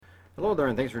Hello there,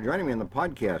 and thanks for joining me on the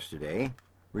podcast today.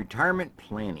 Retirement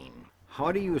planning.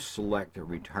 How do you select a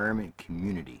retirement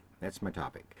community? That's my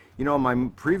topic. In my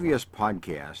previous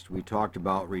podcast, we talked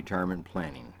about retirement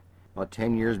planning. About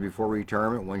 10 years before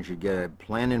retirement, one should get a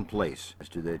plan in place as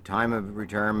to the time of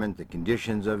retirement, the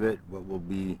conditions of it, what will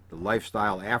be the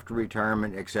lifestyle after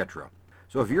retirement, etc.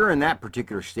 So if you're in that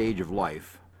particular stage of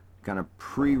life, kind of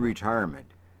pre-retirement,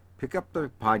 pick up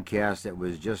the podcast that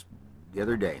was just the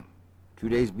other day, 2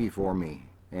 days before me,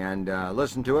 and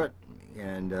listen to it.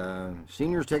 And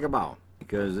seniors, take a bow,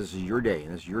 because this is your day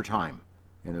and this is your time.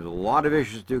 And there's a lot of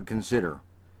issues to consider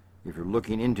if you're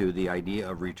looking into the idea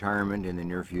of retirement in the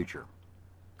near future.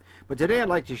 But today I'd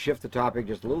like to shift the topic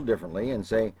just a little differently and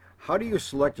say, how do you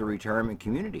select a retirement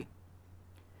community?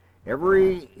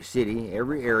 Every city,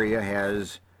 every area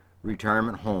has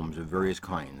retirement homes of various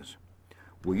kinds.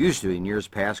 We used to, in years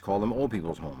past, call them old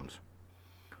people's homes.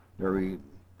 They're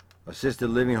assisted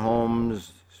living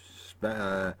homes,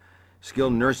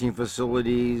 skilled nursing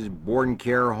facilities, board and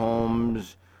care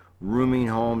homes, rooming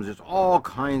homes. There's all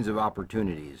kinds of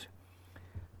opportunities.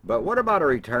 But what about a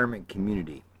retirement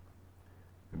community?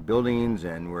 Buildings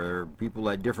and where people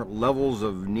at different levels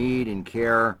of need and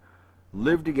care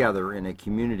live together in a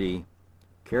community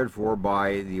cared for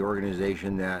by the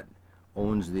organization that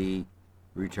owns the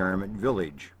retirement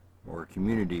village or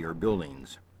community or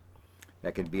buildings.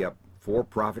 That could be a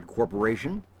for-profit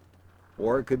corporation,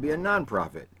 or it could be a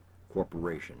non-profit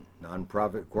corporation.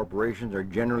 Non-profit corporations are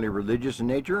generally religious in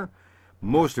nature,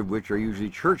 most of which are usually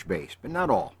church-based, but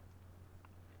not all.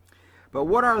 But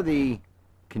what are the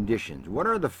conditions? What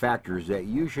are the factors that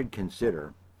you should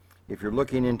consider if you're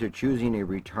looking into choosing a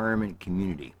retirement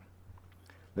community?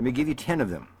 Let me give you 10 of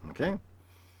them, okay?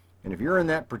 And if you're in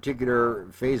that particular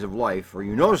phase of life, or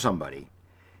you know somebody,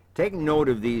 take note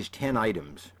of these 10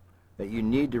 items that you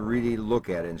need to really look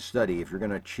at and study if you're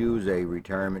going to choose a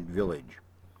retirement village.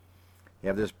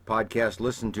 Have this podcast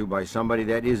listened to by somebody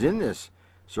that is in this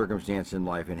circumstance in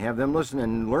life, and have them listen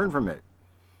and learn from it.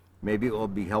 Maybe it will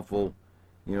be helpful,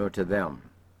 to them.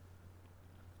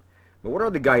 But what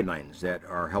are the guidelines that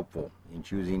are helpful in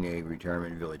choosing a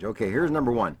retirement village? Okay, here's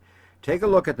number one. Take a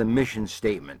look at the mission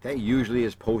statement. That usually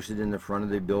is posted in the front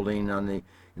of the building in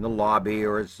the lobby,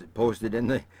 or it's posted in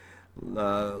the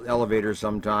elevator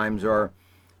sometimes, or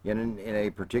in a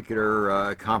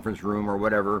particular conference room or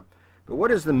whatever. But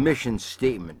what is the mission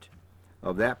statement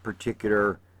of that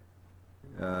particular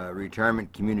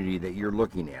retirement community that you're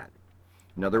looking at?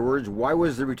 In other words, why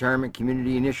was the retirement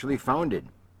community initially founded?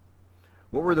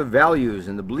 What were the values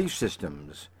and the belief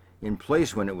systems in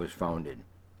place when it was founded?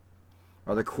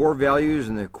 Are the core values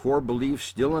and the core beliefs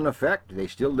still in effect? Do they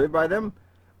still live by them?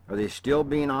 Are they still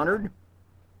being honored?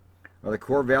 Are the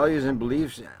core values and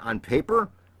beliefs on paper,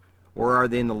 or are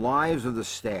they in the lives of the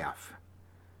staff?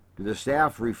 Do the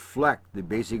staff reflect the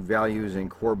basic values and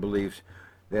core beliefs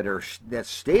that's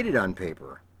stated on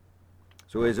paper?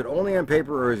 So is it only on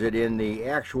paper, or is it in the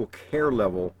actual care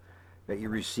level that you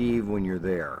receive when you're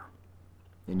there?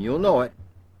 And you'll know it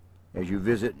as you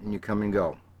visit and you come and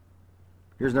go.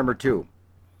 Here's number two.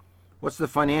 What's the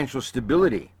financial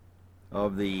stability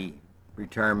of the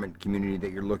retirement community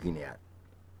that you're looking at?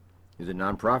 Is it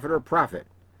nonprofit or profit?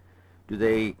 Do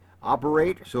they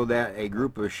operate so that a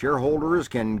group of shareholders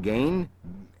can gain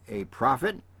a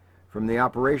profit from the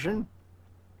operation?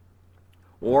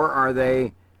 Or are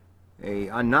they a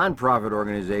nonprofit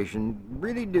organization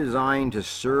really designed to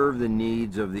serve the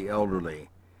needs of the elderly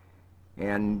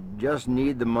and just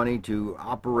need the money to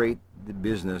operate the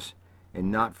business,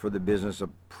 and not for the business of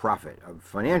profit, of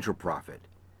financial profit,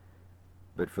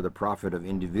 but for the profit of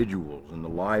individuals and the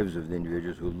lives of the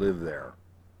individuals who live there?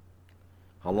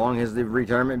 How long has the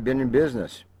retirement been in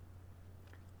business?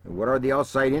 And what are the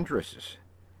outside interests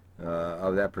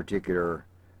of that particular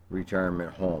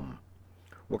retirement home?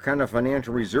 What kind of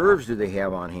financial reserves do they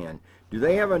have on hand? Do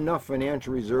they have enough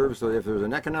financial reserves so that if there's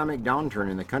an economic downturn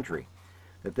in the country,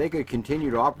 that they could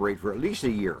continue to operate for at least a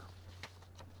year?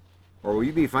 Or will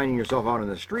you be finding yourself out on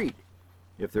the street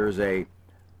if there's a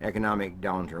economic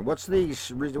downturn? What's the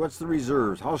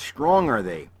reserves? How strong are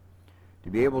they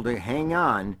to be able to hang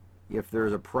on if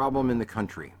there's a problem in the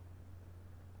country?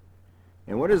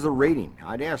 And what is the rating?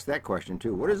 I'd ask that question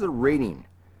too. What is the rating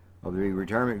of the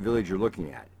retirement village you're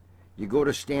looking at? You go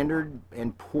to Standard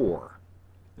and Poor,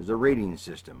 there's a rating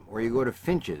system, or you go to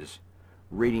Finch's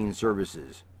rating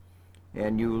services,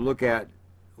 and you look at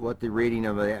what the rating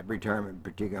of that retirement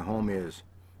particular home is.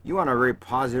 You want a very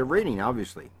positive rating,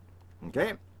 obviously.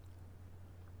 Okay?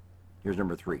 Here's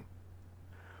number three.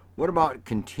 What about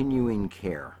continuing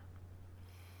care?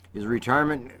 Is a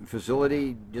retirement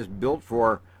facility just built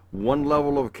for one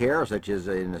level of care, such as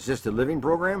an assisted living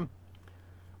program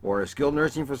or a skilled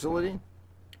nursing facility?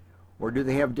 Or do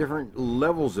they have different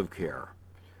levels of care?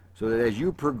 So that as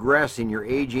you progress in your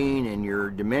aging and your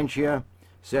dementia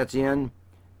sets in,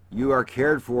 you are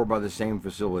cared for by the same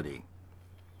facility.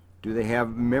 Do they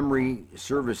have memory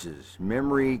services,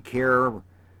 memory care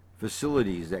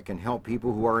facilities that can help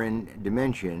people who are in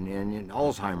dementia and in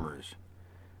Alzheimer's?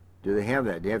 Do they have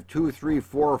that? Do they have 2, 3,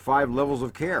 4, or 5 levels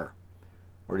of care?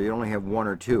 Or do they only have 1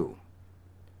 or 2?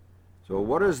 So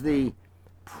what is the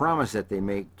promise that they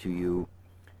make to you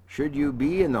should you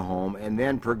be in the home and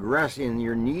then progress in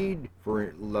your need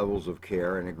for levels of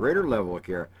care and a greater level of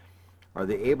care? Are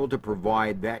they able to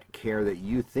provide that care that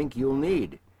you think you'll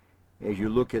need as you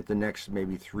look at the next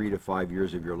maybe 3 to 5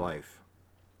 years of your life?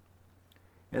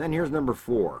 And then here's number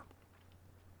 4.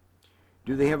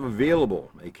 Do they have available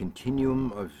a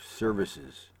continuum of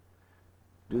services?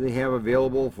 Do they have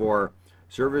available for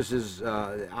services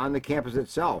on the campus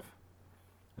itself?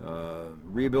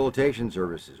 Rehabilitation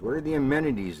services. What are the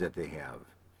amenities that they have?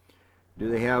 Do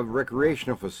they have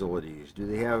recreational facilities? Do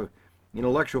they have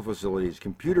intellectual facilities,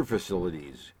 computer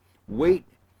facilities, weight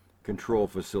control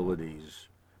facilities,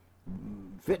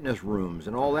 fitness rooms,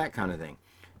 and all that kind of thing?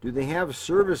 Do they have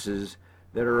services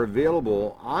that are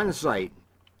available on site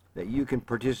that you can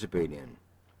participate in?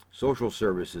 Social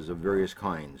services of various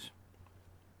kinds.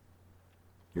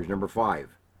 Here's number 5.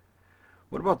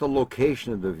 What about the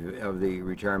location of the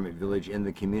retirement village in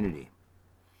the community?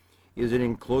 Is it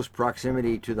in close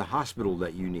proximity to the hospital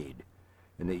that you need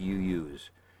and that you use?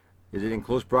 Is it in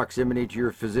close proximity to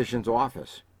your physician's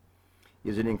office?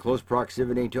 Is it in close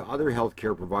proximity to other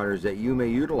healthcare providers that you may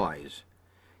utilize?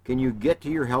 Can you get to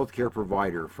your healthcare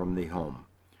provider from the home?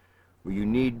 Will you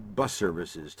need bus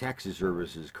services, taxi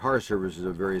services, car services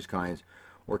of various kinds,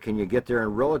 or can you get there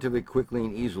relatively quickly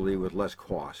and easily with less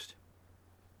cost?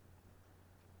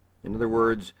 In other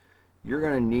words, you're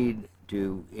going to need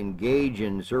to engage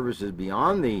in services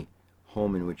beyond the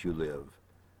home in which you live.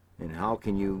 And how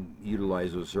can you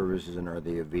utilize those services, and are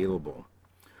they available?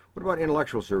 What about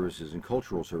intellectual services and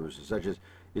cultural services, such as,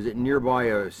 is it nearby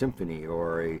a symphony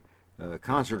or a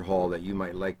concert hall that you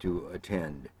might like to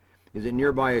attend? Is it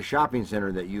nearby a shopping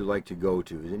center that you like to go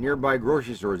to? Is it nearby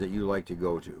grocery stores that you like to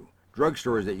go to?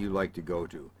 Drugstores that you like to go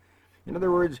to? In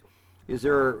other words, is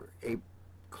there a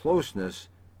closeness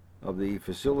of the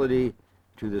facility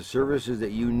to the services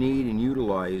that you need and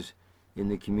utilize in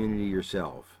the community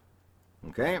yourself?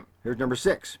 Okay, here's number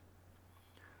 6.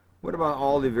 What about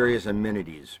all the various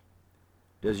amenities?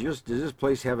 Does this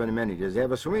place have an amenity? Does it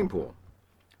have a swimming pool,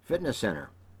 fitness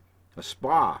center, a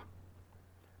spa?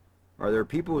 Are there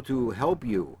people to help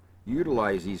you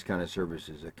utilize these kind of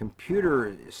services? A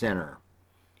computer center,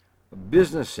 a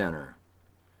business center,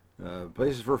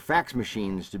 places for fax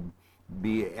machines to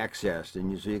be accessed,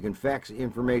 and so you can fax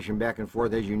information back and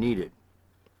forth as you need it.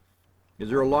 Is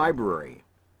there a library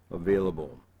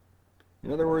available?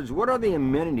 In other words, what are the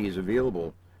amenities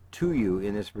available to you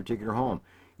in this particular home?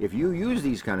 If you use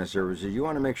these kind of services, you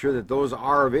want to make sure that those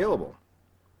are available.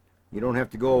 You don't have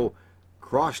to go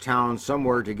cross town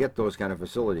somewhere to get those kind of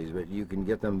facilities, but you can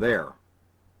get them there.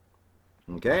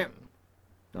 Okay?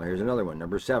 Now here's another one,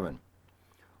 number 7.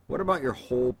 What about your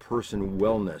whole person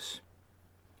wellness?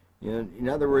 In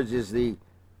other words, is the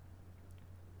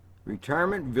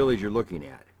retirement village you're looking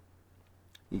at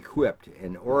equipped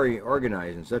and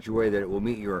organized in such a way that it will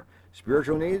meet your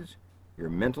spiritual needs, your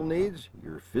mental needs,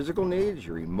 your physical needs,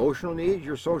 your emotional needs,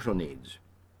 your social needs?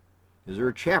 Is there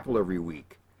a chapel every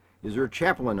week? Is there a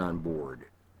chaplain on board?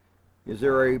 Is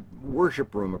there a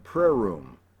worship room, a prayer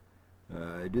room?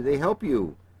 Do they help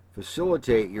you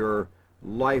facilitate your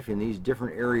life in these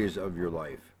different areas of your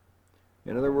life?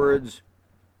 In other words,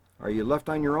 are you left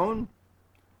on your own?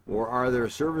 Or are there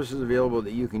services available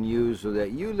that you can use so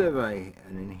that you live an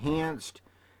enhanced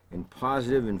and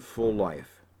positive and full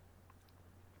life?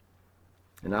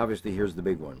 And obviously, here's the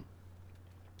big one.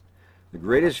 The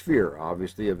greatest fear,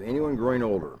 obviously, of anyone growing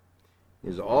older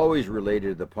is always related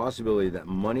to the possibility that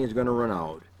money is going to run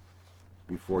out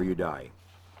before you die.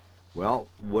 Well,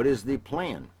 what is the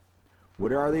plan?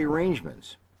 What are the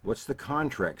arrangements? What's the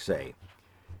contract say?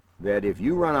 That if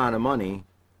you run out of money,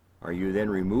 are you then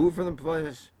removed from the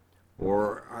place?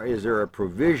 Or is there a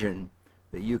provision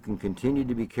that you can continue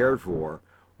to be cared for,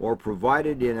 or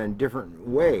provided in a different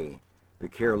way the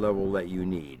care level that you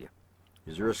need?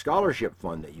 Is there a scholarship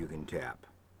fund that you can tap?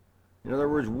 In other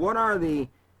words, what are the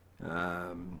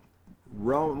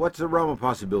what's the realm of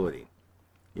possibility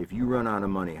if you run out of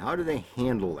money? How do they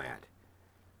handle that?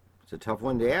 It's a tough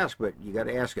one to ask, but you got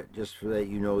to ask it just so that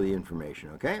you know the information,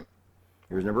 okay?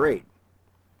 Here's number 8.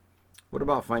 What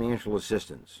about financial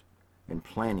assistance and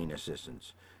planning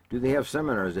assistance? Do they have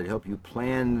seminars that help you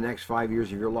plan the next 5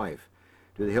 years of your life?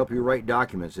 Do they help you write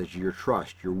documents as your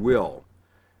trust, your will?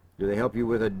 Do they help you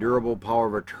with a durable power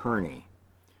of attorney?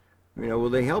 Will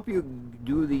they help you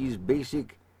do these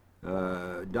basic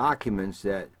documents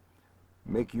that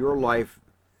make your life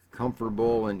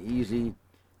comfortable and easy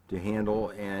to handle,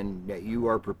 and that you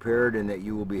are prepared and that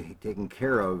you will be taken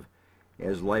care of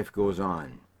as life goes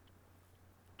on?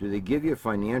 Do they give you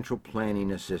financial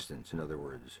planning assistance, in other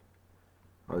words?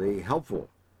 Are they helpful?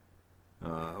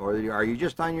 Or are you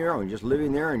just on your own, just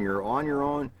living there and you're on your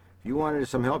own? If you wanted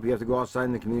some help, you have to go outside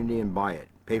in the community and buy it,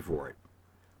 pay for it.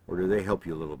 Or do they help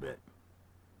you a little bit?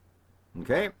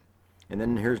 Okay? And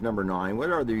then here's number 9. What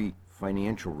are the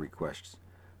financial requests,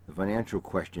 the financial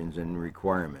questions and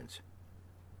requirements?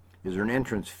 Is there an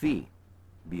entrance fee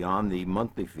beyond the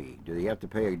monthly fee? Do they have to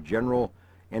pay a general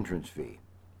entrance fee?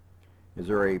 Is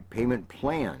there a payment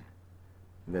plan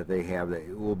that they have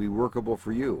that will be workable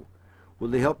for you? Will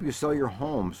they help you sell your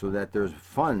home so that there's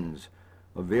funds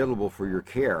available for your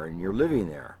care and you're living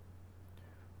there?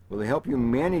 Will they help you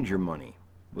manage your money?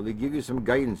 Will they give you some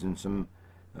guidance and some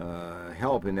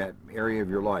help in that area of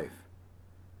your life?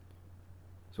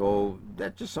 So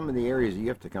that's just some of the areas that you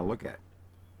have to kind of look at.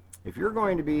 If you're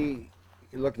going to be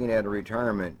looking at a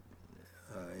retirement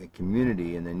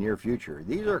community in the near future,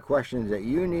 these are questions that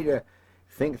you need to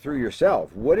think through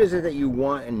yourself. What is it that you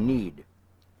want and need?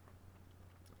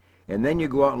 And then you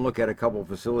go out and look at a couple of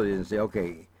facilities and say,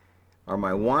 okay, are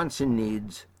my wants and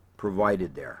needs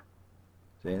provided there?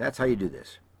 See, that's how you do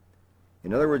this.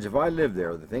 In other words, if I live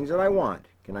there, the things that I want,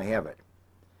 can I have it?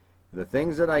 The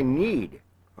things that I need,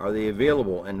 are they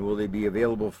available, and will they be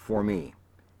available for me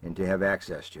and to have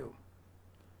access to?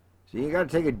 So you got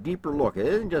to take a deeper look. It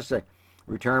isn't just a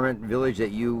retirement village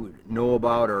that you know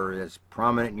about or that's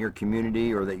prominent in your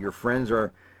community or that your friends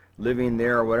are living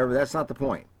there or whatever. That's not the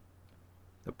point.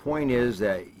 The point is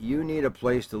that you need a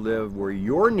place to live where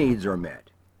your needs are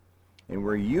met and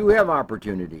where you have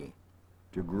opportunity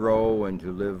to grow and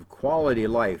to live quality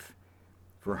life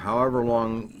for however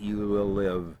long you will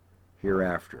live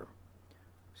hereafter.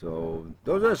 So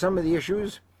those are some of the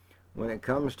issues when it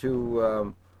comes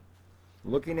to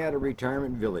looking at a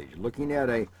retirement village, looking at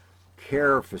a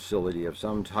care facility of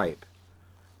some type.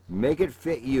 Make it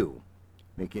fit you.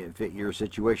 Make it fit your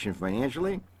situation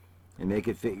financially, and make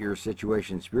it fit your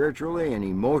situation spiritually and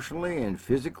emotionally and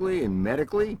physically and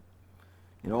medically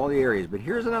in all the areas. But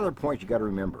here's another point you got to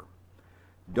remember.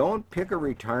 Don't pick a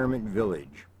retirement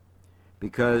village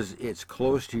because it's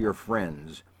close to your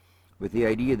friends with the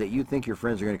idea that you think your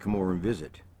friends are going to come over and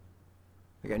visit.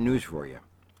 I got news for you.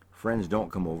 Friends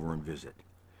don't come over and visit.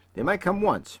 They might come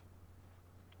once.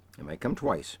 They might come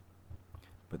twice.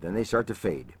 But then they start to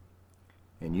fade.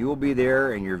 And you will be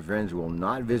there and your friends will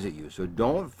not visit you. So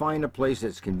don't find a place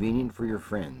that's convenient for your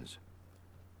friends.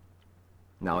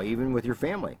 Now, even with your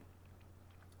family.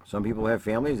 Some people have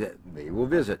families that they will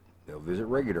visit. They'll visit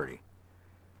regularly.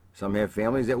 Some have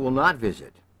families that will not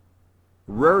visit.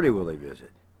 Rarely will they visit.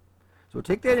 So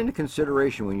take that into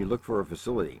consideration when you look for a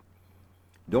facility.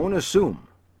 Don't assume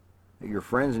that your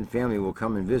friends and family will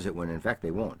come and visit when in fact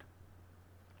they won't.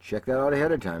 Check that out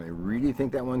ahead of time and really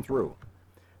think that one through.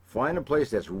 Find a place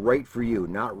that's right for you,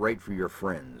 not right for your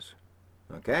friends.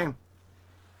 Okay?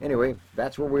 Anyway,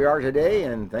 that's where we are today,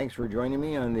 and thanks for joining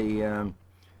me on the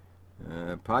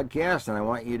podcast. And I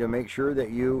want you to make sure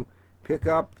that you pick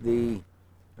up the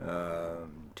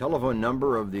telephone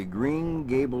number of the Green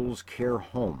Gables Care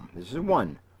Home. This is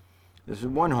one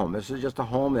home. This is just a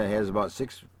home that has about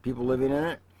 6 people living in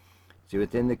it. It's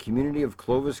within the community of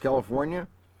Clovis, California.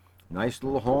 Nice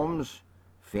little homes,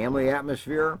 family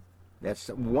atmosphere. That's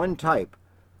one type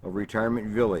of retirement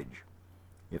village.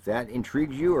 If that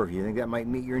intrigues you or if you think that might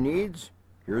meet your needs,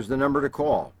 here's the number to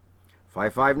call.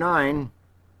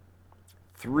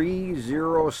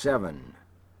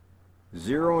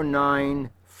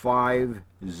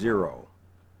 559-307-0950.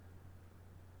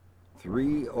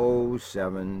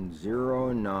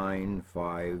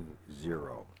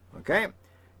 307-0950. Okay?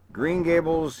 Green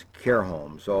Gables Care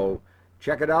Home. So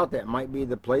check it out. That might be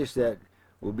the place that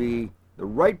will be the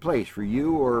right place for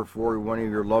you or for one of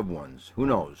your loved ones. Who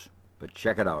knows? But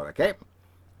check it out, okay?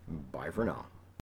 Bye for now.